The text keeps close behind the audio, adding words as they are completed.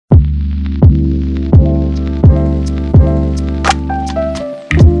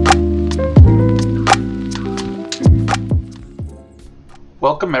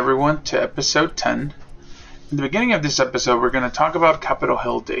Welcome everyone to episode 10. In the beginning of this episode, we're going to talk about Capitol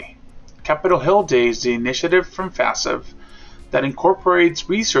Hill Day. Capitol Hill Day is the initiative from FASF that incorporates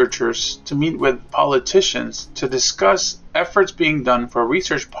researchers to meet with politicians to discuss efforts being done for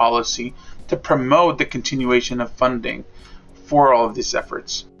research policy to promote the continuation of funding for all of these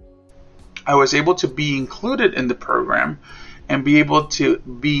efforts. I was able to be included in the program and be able to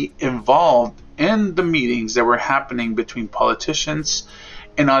be involved in the meetings that were happening between politicians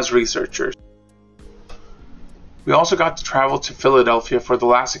and us researchers. We also got to travel to Philadelphia for the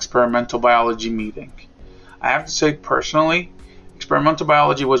last experimental biology meeting. I have to say personally, experimental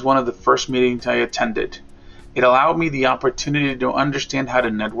biology was one of the first meetings I attended. It allowed me the opportunity to understand how to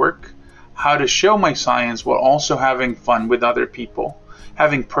network, how to show my science while also having fun with other people,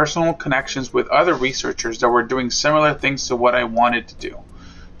 having personal connections with other researchers that were doing similar things to what I wanted to do,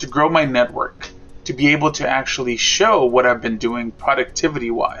 to grow my network, to be able to actually show what I've been doing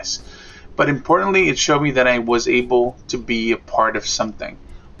productivity-wise. But importantly, it showed me that I was able to be a part of something,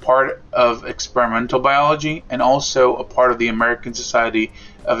 part of experimental biology, and also a part of the American Society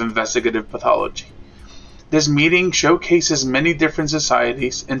of Investigative Pathology. This meeting showcases many different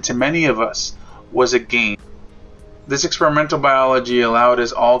societies, and to many of us was a gain. This experimental biology allowed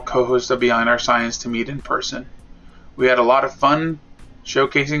us all co-hosts of Behind Our Science to meet in person. We had a lot of fun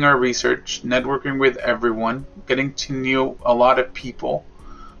showcasing our research, networking with everyone, getting to know a lot of people.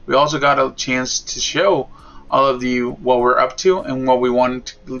 We also got a chance to show all of you what we're up to and what we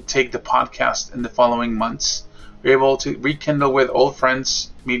want to take the podcast in the following months. We're able to rekindle with old friends,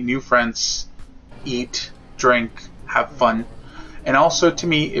 meet new friends, eat, drink, have fun. And also to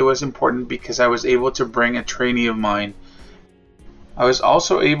me, it was important because I was able to bring a trainee of mine. I was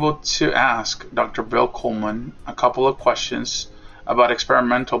also able to ask Dr. Bill Coleman a couple of questions about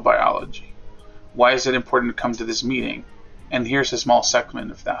experimental biology. Why is it important to come to this meeting? And here's a small segment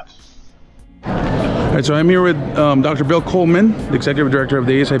of that. All right, so I'm here with Dr. Bill Coleman, the Executive Director of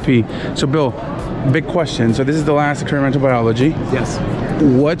the ASIP. So Bill, big question. So this is the last experimental biology. Yes.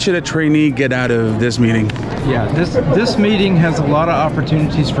 What should a trainee get out of this meeting? Yeah, this meeting has a lot of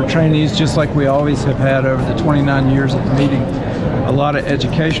opportunities for trainees, just like we always have had over the 29 years of the meeting. A lot of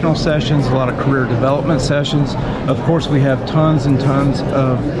educational sessions, a lot of career development sessions. Of course, we have tons and tons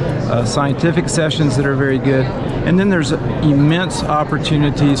of scientific sessions that are very good. And then there's immense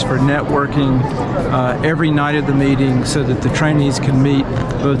opportunities for networking every night of the meeting so that the trainees can meet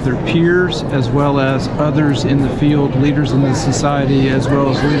both their peers as well as others in the field, leaders in the society, as well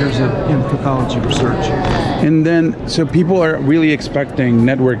as leaders in pathology research. And then, so people are really expecting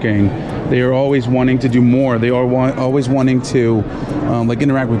networking. They are always wanting to do more. They are always wanting to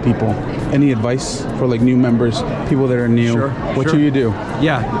interact with people. Any advice for new members, people that are new? Sure. What should you do?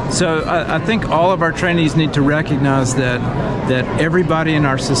 Yeah, so I think all of our trainees need to recognize that everybody in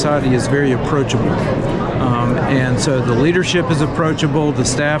our society is very approachable. And so the leadership is approachable, the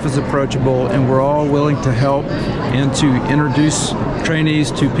staff is approachable, and we're all willing to help and to introduce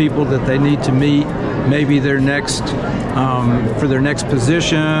trainees to people that they need to meet, maybe their next for their next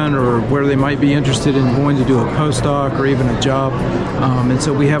position, or where they might be interested in going to do a postdoc or even a job. And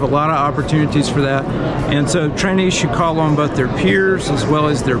so we have a lot of opportunities for that. And so trainees should call on both their peers as well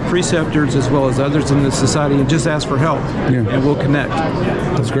as their preceptors as well as others in the society and just ask for help, and we'll connect.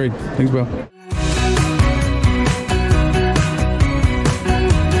 That's great. Thanks, Bill.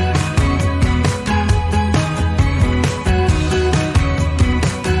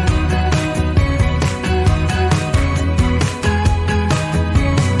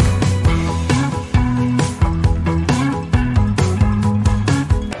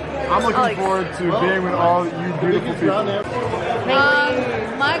 I'm looking forward to being with all you beautiful people.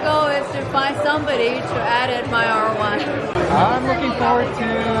 My goal is to find somebody to edit my R1. I'm looking forward to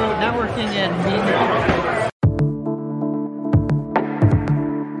networking and meeting people.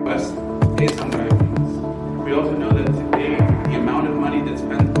 We also know that today the amount of money that's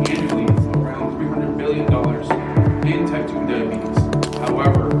spent annually is around $300 billion in type 2 diabetes.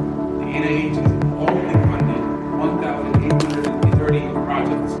 However, the NIH has only funded 1,830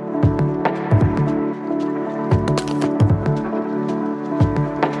 projects.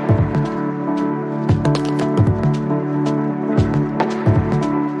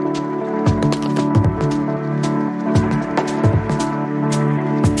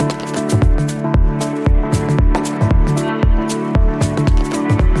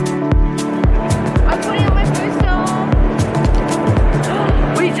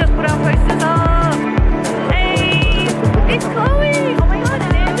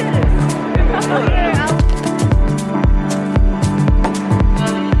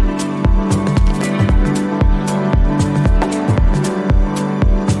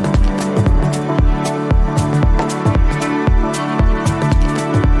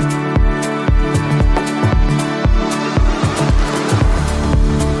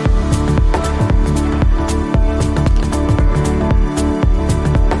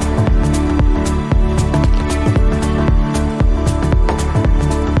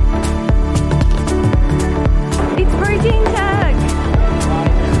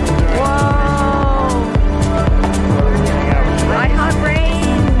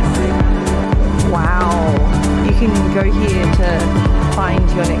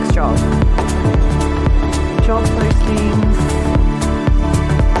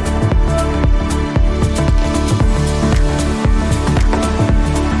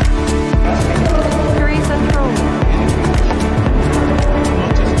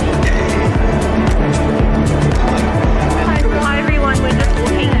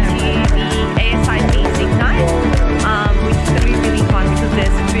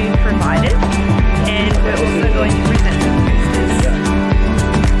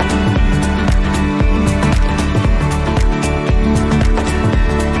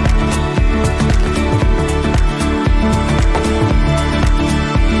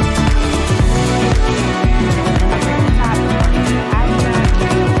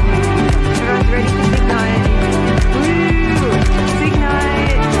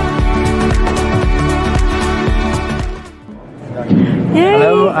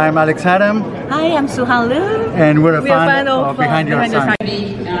 I'm Alex Adam. Hi, I'm Suhan Liu. And we're a fan of Behind Your Sign.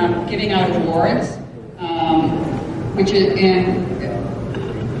 Giving out awards, which is, and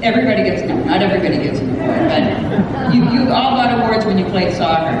everybody gets, no, not everybody gets an award, but you all got awards when you played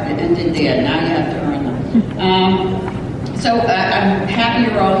soccer and did that. Now you have to earn them. So I'm happy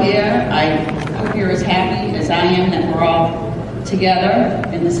you're all here. I hope you're as happy as I am that we're all together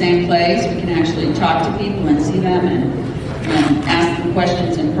in the same place. We can actually talk to people and see them and ask them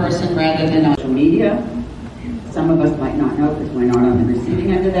questions in person rather than on social media. Some of us might not know because we're not on the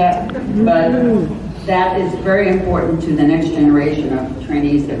receiving end of that, but that is very important to the next generation of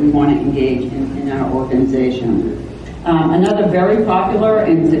trainees that we want to engage in our organization. Another very popular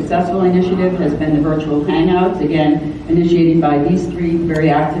and successful initiative has been the virtual hangouts, again, initiated by these three very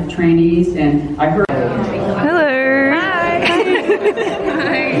active trainees, and I heard... Hello! Hi!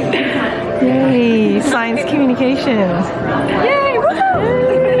 Hi! Yay! Science communications! Yay!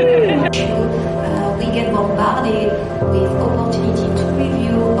 Woohoo! We get bombarded with opportunity to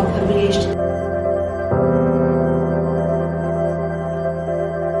review or publish.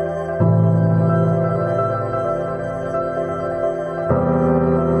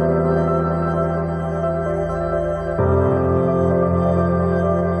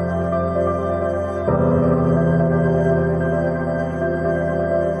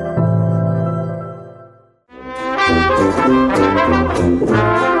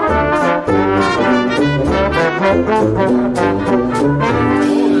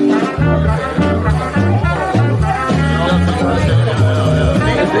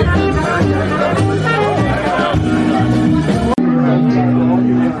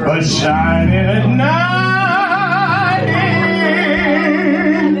 But shining at night.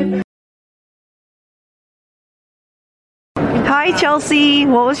 Hi Chelsea,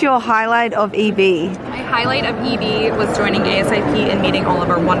 what was your highlight of EB? My highlight of EB was joining ASIP and meeting all of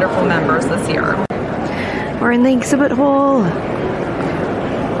our wonderful members this year. We're in the exhibit hall.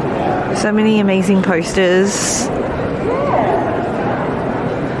 So many amazing posters.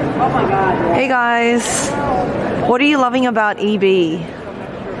 Oh my God. Hey guys, what are you loving about EB?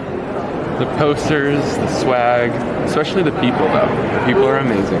 The posters, the swag, especially the people though. The people are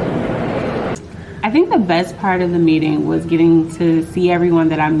amazing. I think the best part of the meeting was getting to see everyone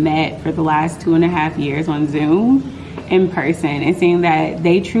that I met for the last 2.5 years on Zoom in person and seeing that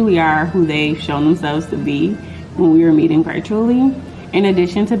they truly are who they've shown themselves to be when we were meeting virtually. In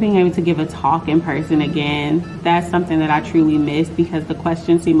addition to being able to give a talk in person again, that's something that I truly missed because the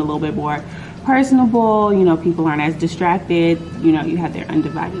questions seem a little bit more personable, you know, people aren't as distracted, you know, you have their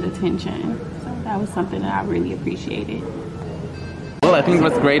undivided attention. So that was something that I really appreciated. Well, I think it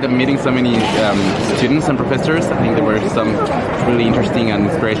was great meeting so many students and professors. I think there were some really interesting and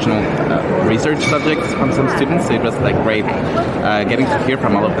inspirational research subjects from some students. So it was like great getting to hear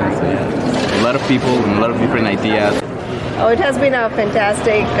from all of them. So yeah, a lot of people and a lot of different ideas. Oh, it has been a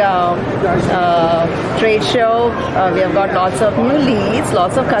fantastic trade show. We have got lots of new leads,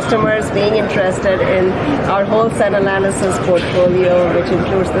 lots of customers being interested in our whole cell analysis portfolio, which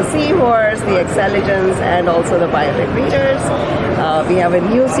includes the Seahorse, the Excelligence, and also the Biotech readers. We have a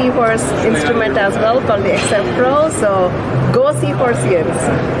new Seahorse instrument as well called the Accept Pro, so go Seahorsians.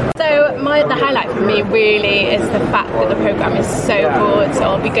 So the highlight for me really is the fact that the program is so broad. So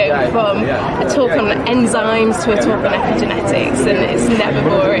I'll be going from a talk on enzymes to a talk on epigenetics, and it's never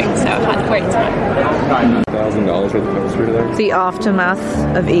boring. So I've had a great time. $1,000 worth of poster there. The aftermath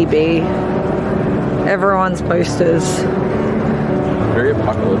of EB. Everyone's posters. Very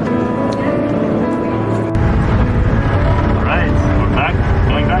apocalyptic. All right, we're back,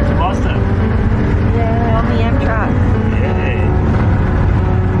 going back to Boston. Yeah, on the Amtrak. Yay.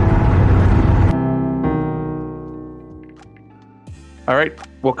 All right,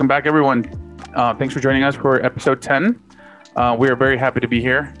 welcome back, everyone. Thanks for joining us for episode 10. We are very happy to be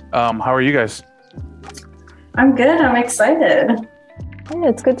here. How are you guys? I'm good. I'm excited. Yeah,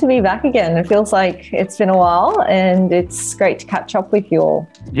 it's good to be back again. It feels like it's been a while, and it's great to catch up with you all.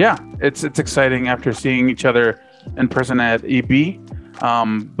 Yeah, it's exciting after seeing each other in person at EB,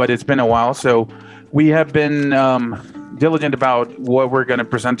 but it's been a while. So we have been diligent about what we're going to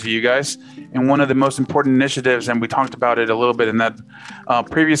present to you guys. And one of the most important initiatives, and we talked about it a little bit in that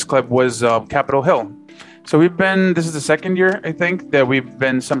previous clip, was Capitol Hill. So this is the second year, I think, that we've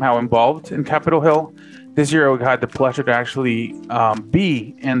been somehow involved in Capitol Hill. This year, we had the pleasure to actually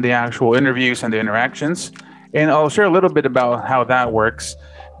be in the actual interviews and the interactions. And I'll share a little bit about how that works,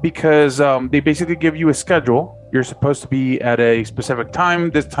 because they basically give you a schedule. You're supposed to be at a specific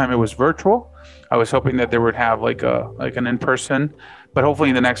time. This time it was virtual. I was hoping that they would have like an in-person, But hopefully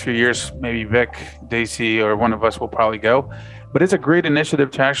in the next few years, maybe Vic, Daisy, or one of us will probably go. But it's a great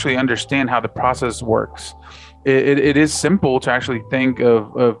initiative to actually understand how the process works. It is simple to actually think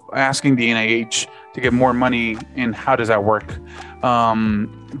of asking the NIH to get more money, and how does that work?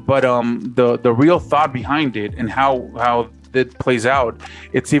 But the real thought behind it and how it plays out,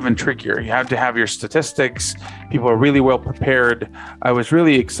 it's even trickier. You have to have your statistics. People are really well prepared. I was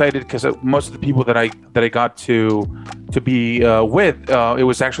really excited because most of the people that I got to be with, it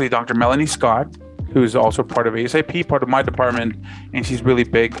was actually Dr. Melanie Scott, who's also part of ASIP, part of my department, and she's really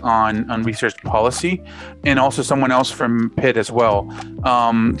big on research policy, and also someone else from Pitt as well.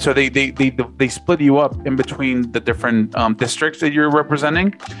 So they split you up in between the different districts that you're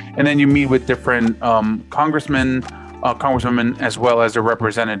representing, and then you meet with different congresswomen as well as the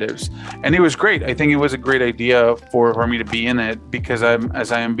representatives. And it was great. I think it was a great idea for me to be in it, because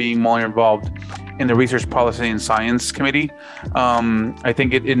as I am being more involved in the Research Policy and Science Committee, I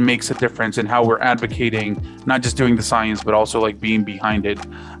think it makes a difference in how we're advocating, not just doing the science, but also like being behind it.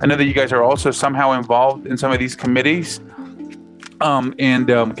 I know that you guys are also somehow involved in some of these committees. And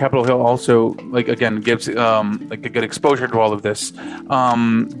Capitol Hill also, like, again, gives like a good exposure to all of this.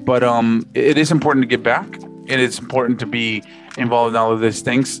 But it is important to give back, and it's important to be involved in all of these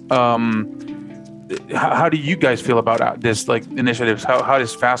things. How do you guys feel about this, like, initiatives? How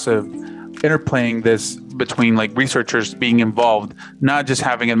does FASF interplaying this between like researchers being involved, not just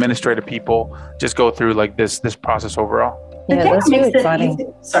having administrative people just go through like this process overall? Yeah, that's really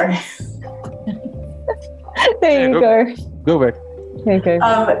exciting. Sorry. There you go. Go back. Okay.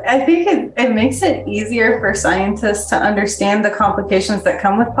 I think it makes it easier for scientists to understand the complications that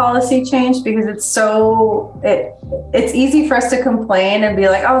come with policy change, because it's easy for us to complain and be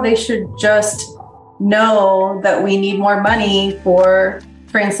like, oh, they should just know that we need more money for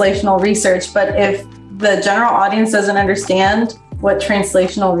translational research. But if the general audience doesn't understand what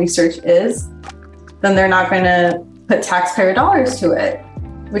translational research is, then they're not going to put taxpayer dollars to it,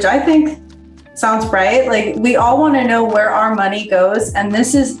 which I think sounds right. Like, we all want to know where our money goes, and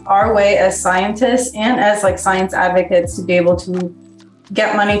this is our way as scientists and as like science advocates to be able to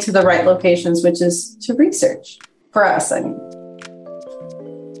get money to the right locations, which is to research for us. I mean,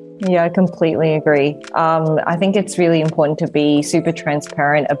 yeah, I completely agree. I think it's really important to be super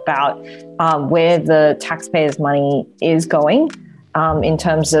transparent about where the taxpayers' money is going, in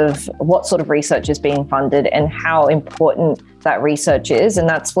terms of what sort of research is being funded and how important that research is. And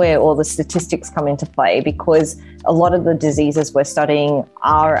that's where all the statistics come into play, because a lot of the diseases we're studying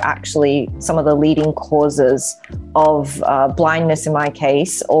are actually some of the leading causes of blindness in my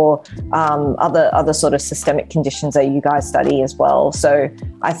case, or other sort of systemic conditions that you guys study as well. So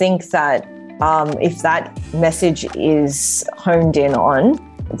I think that if that message is honed in on,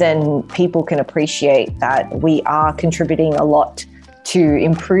 then people can appreciate that we are contributing a lot to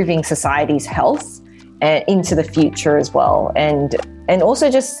improving society's health and into the future as well. And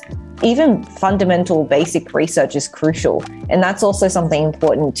also just even fundamental basic research is crucial. And that's also something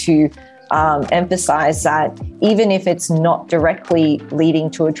important to emphasize, that even if it's not directly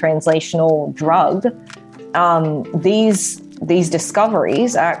leading to a translational drug, these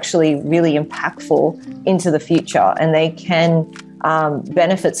discoveries are actually really impactful into the future, and they can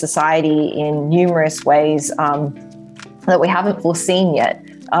benefit society in numerous ways that we haven't foreseen yet,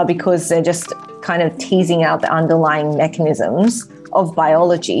 because they're just kind of teasing out the underlying mechanisms of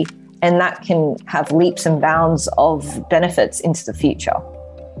biology, and that can have leaps and bounds of benefits into the future.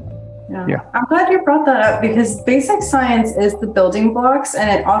 Yeah. I'm glad you brought that up, because basic science is the building blocks and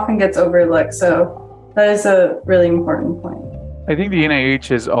it often gets overlooked. So that is a really important point. I think the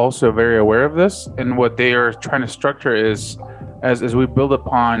NIH is also very aware of this, and what they are trying to structure is, as we build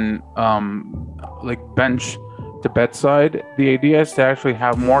upon like bench to bedside, the idea is to actually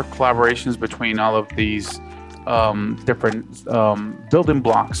have more collaborations between all of these different building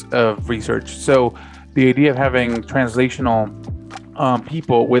blocks of research. So the idea of having translational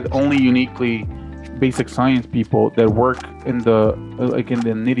people with only uniquely basic science people that work in the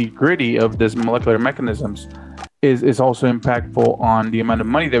nitty gritty of this molecular mechanisms is also impactful on the amount of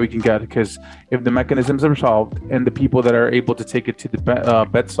money that we can get, because if the mechanisms are solved and the people that are able to take it to the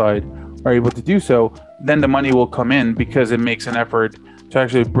bedside are able to do so, then the money will come in, because it makes an effort to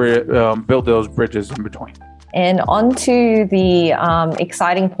actually build those bridges in between. And on to the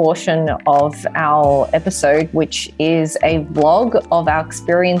exciting portion of our episode, which is a vlog of our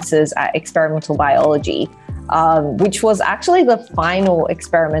experiences at Experimental Biology, which was actually the final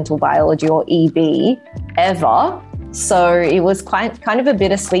Experimental Biology, or EB, ever. So it was kind of a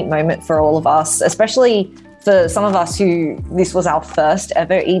bittersweet moment for all of us, especially for some of us who this was our first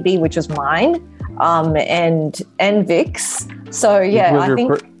ever EB, which was mine. and Vix. So yeah, I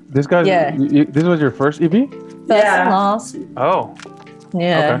think this guy. Yeah. This was your first EB? First and last. Oh.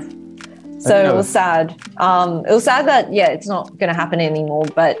 Yeah. Okay. So it was sad. It was sad that it's not going to happen anymore.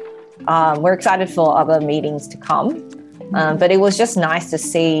 But we're excited for other meetings to come. But it was just nice to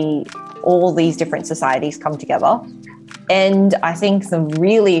see all these different societies come together. And I think the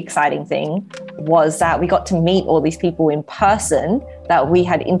really exciting thing was that we got to meet all these people in person that we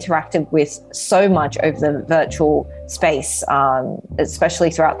had interacted with so much over the virtual space, especially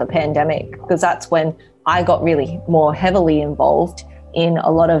throughout the pandemic, because that's when I got really more heavily involved in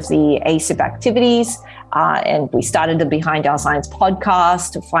a lot of the ACIP activities. And we started the Behind Our Science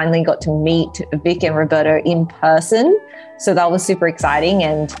podcast, finally got to meet Vic and Roberto in person. So that was super exciting.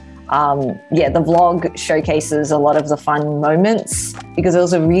 And the vlog showcases a lot of the fun moments because it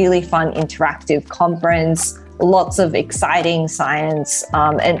was a really fun interactive conference, lots of exciting science,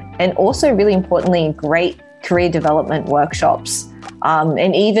 and also really importantly, great career development workshops,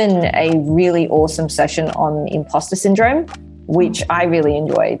 and even a really awesome session on imposter syndrome, which I really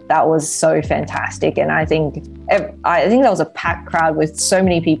enjoyed. That was so fantastic. And I think that was a packed crowd with so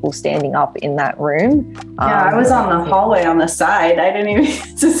many people standing up in that room. Yeah, I was on the hallway on the side. I didn't even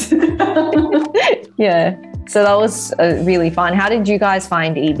get to sit down. Yeah, so that was really fun. How did you guys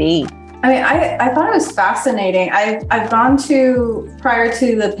find EB? I mean, I thought it was fascinating. I've gone to, prior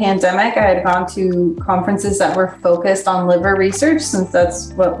to the pandemic, I had gone to conferences that were focused on liver research, since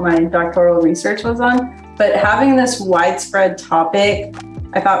that's what my doctoral research was on. But having this widespread topic,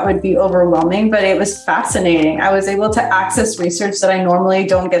 I thought would be overwhelming, but it was fascinating. I was able to access research that I normally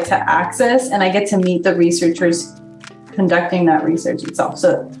don't get to access, and I get to meet the researchers conducting that research itself.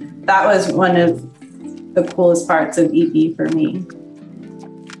 So that was one of the coolest parts of EB for me.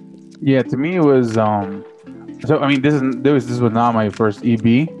 Yeah, to me it was this was not my first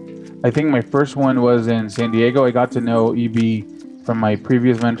EB. I think my first one was in San Diego. I got to know EB from my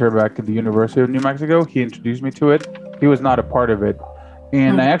previous mentor back at the University of New Mexico. He introduced me to it. He was not a part of it.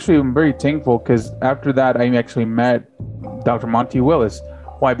 And I actually am very thankful because after that I actually met Dr. Monty Willis,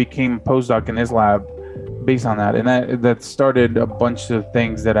 who I became a postdoc in his lab based on that. And that started a bunch of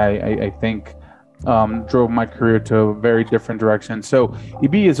things that I think drove my career to a very different direction. So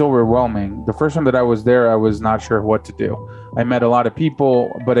EB is overwhelming. The first time that I was there, I was not sure what to do. I met a lot of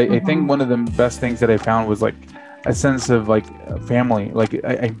people, but I think one of the best things that I found was like a sense of like family, like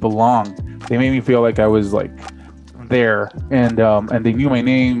I belonged. They made me feel like I was like there, and they knew my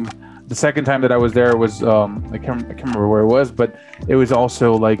name. The second time that I was there was I can't remember where it was, but it was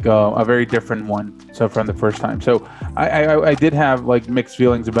also like a very different one. So from the first time, so I did have like mixed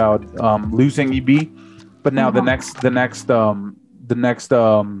feelings about losing EB, but now the next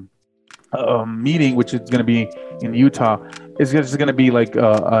meeting, which is going to be in Utah, is just going to be like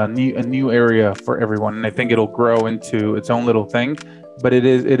a new area for everyone, and I think it'll grow into its own little thing. But it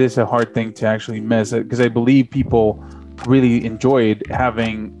is a hard thing to actually miss it, because I believe people really enjoyed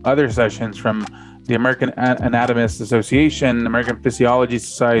having other sessions from the American Anatomist Association, American Physiology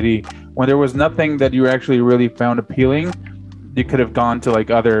Society. When there was nothing that you actually really found appealing, you could have gone to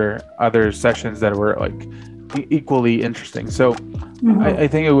like other sessions that were like equally interesting. So I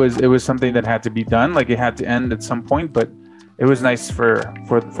think it was something that had to be done. Like it had to end at some point, but it was nice for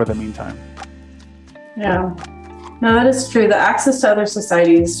the meantime. Yeah, no, that is true. The access to other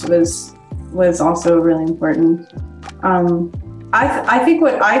societies was also really important. I think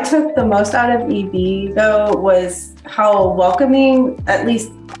what I took the most out of EB though was how welcoming at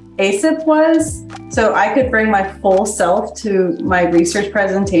least ACIP was. So I could bring my full self to my research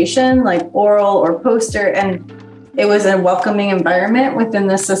presentation, like oral or poster, and it was a welcoming environment within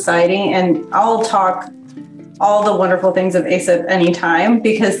the society. And I'll talk all the wonderful things of ACIP anytime,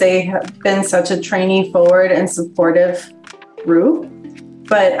 because they have been such a trainee forward and supportive group.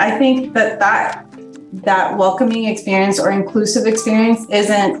 But I think that welcoming experience or inclusive experience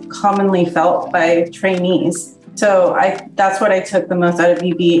isn't commonly felt by trainees. So that's what I took the most out of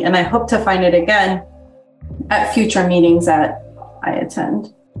EB, and I hope to find it again at future meetings that I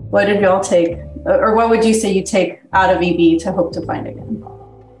attend. What did y'all take, or what would you say you take out of EB to hope to find again?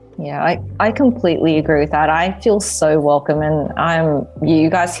 Yeah, I completely agree with that. I feel so welcome, and you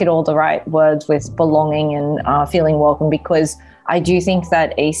guys hit all the right words with belonging and feeling welcome, because I do think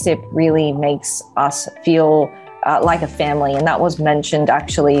that ACIP really makes us feel like a family, and that was mentioned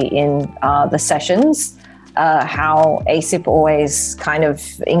actually in the sessions, how ACIP always kind of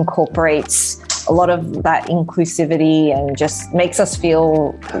incorporates a lot of that inclusivity and just makes us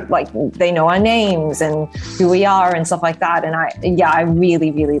feel like they know our names and who we are and stuff like that. And I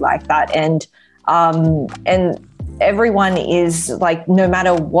really, really like that. And everyone is like, no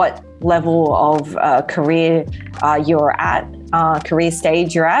matter what level of career you're at, career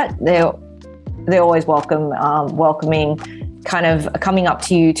stage you're at, they're always welcoming, kind of coming up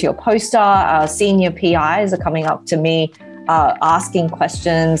to you, to your poster. Senior PIs are coming up to me, asking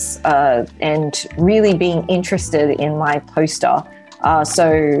questions and really being interested in my poster.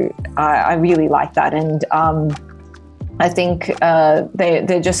 So I really like that. And I think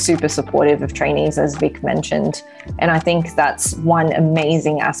they're just super supportive of trainees, as Vic mentioned. And I think that's one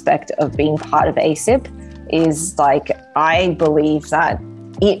amazing aspect of being part of ASIP is, like, I believe that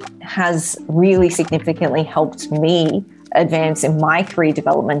it has really significantly helped me advance in my career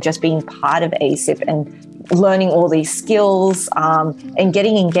development, just being part of ASIP and learning all these skills and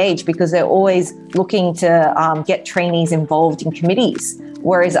getting engaged, because they're always looking to get trainees involved in committees.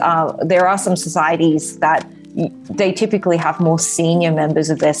 Whereas there are some societies that they typically have more senior members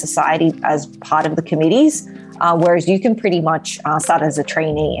of their society as part of the committees, whereas you can pretty much start as a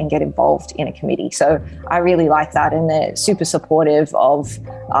trainee and get involved in a committee. So I really like that, and they're super supportive of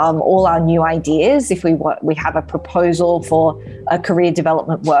all our new ideas. If we have a proposal for a career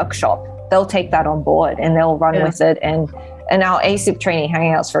development workshop, they'll take that on board and they'll run with it. And our ASIP training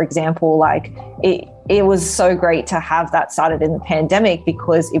hangouts, for example, like it was so great to have that started in the pandemic,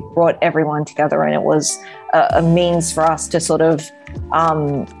 because it brought everyone together, and it was a means for us to sort of,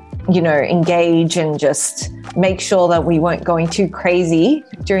 engage and just make sure that we weren't going too crazy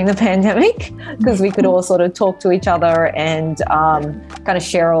during the pandemic, because we could all sort of talk to each other and kind of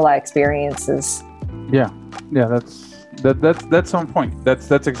share all our experiences. Yeah, that's on point.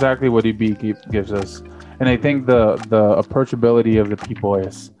 That's exactly what EB gives us, and I think the approachability of the people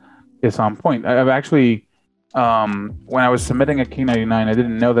is on point. I've actually, when I was submitting a K-99, I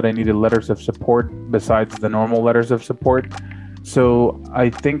didn't know that I needed letters of support besides the normal letters of support. So I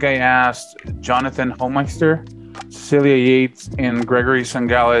think I asked Jonathan Holmeister, Cecilia Yates, and Gregory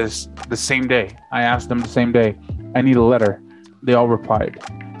Sangales the same day. I asked them the same day, I need a letter. They all replied.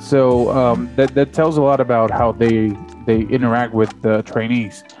 So that tells a lot about how they interact with the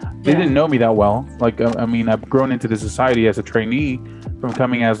trainees. They didn't know me that well. Like, I mean, I've grown into the society as a trainee, from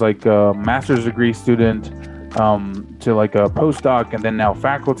coming as like a master's degree student to like a postdoc, and then now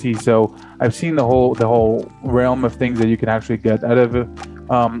faculty. So I've seen the whole realm of things that you can actually get out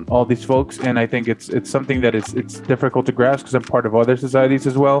of all these folks. And I think it's something that it's difficult to grasp, because I'm part of other societies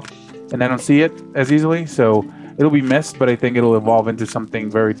as well, and I don't see it as easily. So it'll be missed, but I think it'll evolve into something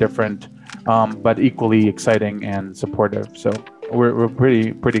very different, but equally exciting and supportive. So we're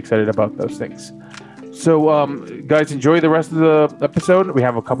pretty excited about those things. So guys, enjoy the rest of the episode. We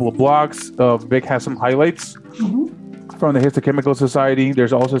have a couple of blogs. Vic has some highlights from the Histochemical Society.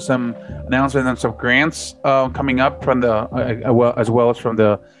 There's also some announcements and some grants coming up from as well as from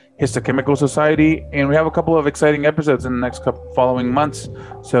the Histochemical Society. And we have a couple of exciting episodes in the next couple following months.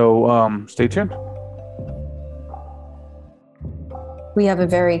 So stay tuned. We have a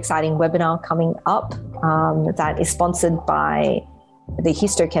very exciting webinar coming up that is sponsored by the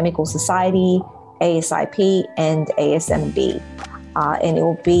Histochemical Society, ASIP, and ASMB. And it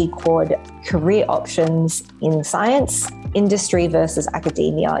will be called Career Options in Science, Industry versus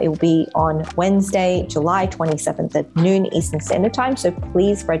Academia. It will be on Wednesday, July 27th at noon Eastern Standard Time. So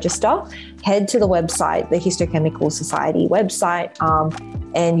please register. Head to the website, the Histochemical Society website,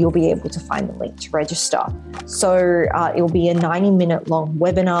 and you'll be able to find the link to register. So it will be a 90-minute long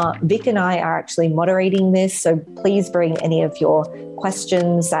webinar. Vic and I are actually moderating this, so please bring any of your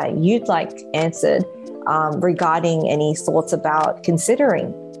questions that you'd like answered regarding any thoughts about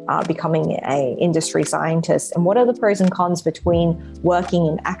considering becoming an industry scientist, and what are the pros and cons between working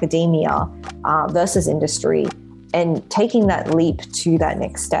in academia versus industry, and taking that leap to that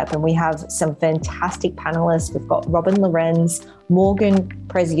next step. And we have some fantastic panelists. We've got Robin Lorenz, Morgan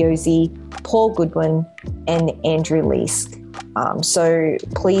Preziosi, Paul Goodwin, and Andrew Leask. So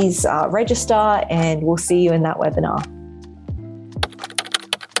please register, and we'll see you in that webinar.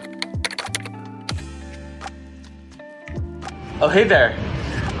 Oh, hey there.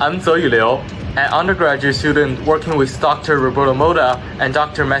 I'm Zoe Liu, an undergraduate student working with Dr. Roberto Moda and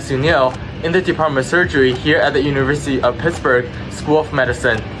Dr. Matthew Neal in the Department of Surgery here at the University of Pittsburgh School of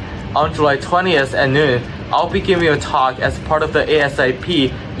Medicine. On July 20th at noon, I'll be giving a talk as part of the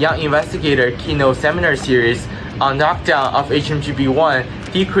ASIP Young Investigator Keynote Seminar Series on knockdown of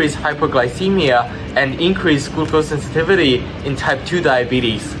HMGB1, decreased hypoglycemia, and increased glucose sensitivity in type 2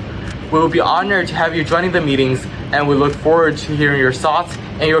 diabetes. We will be honored to have you joining the meetings, and we look forward to hearing your thoughts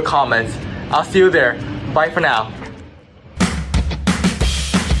and your comments. I'll see you there. Bye for now.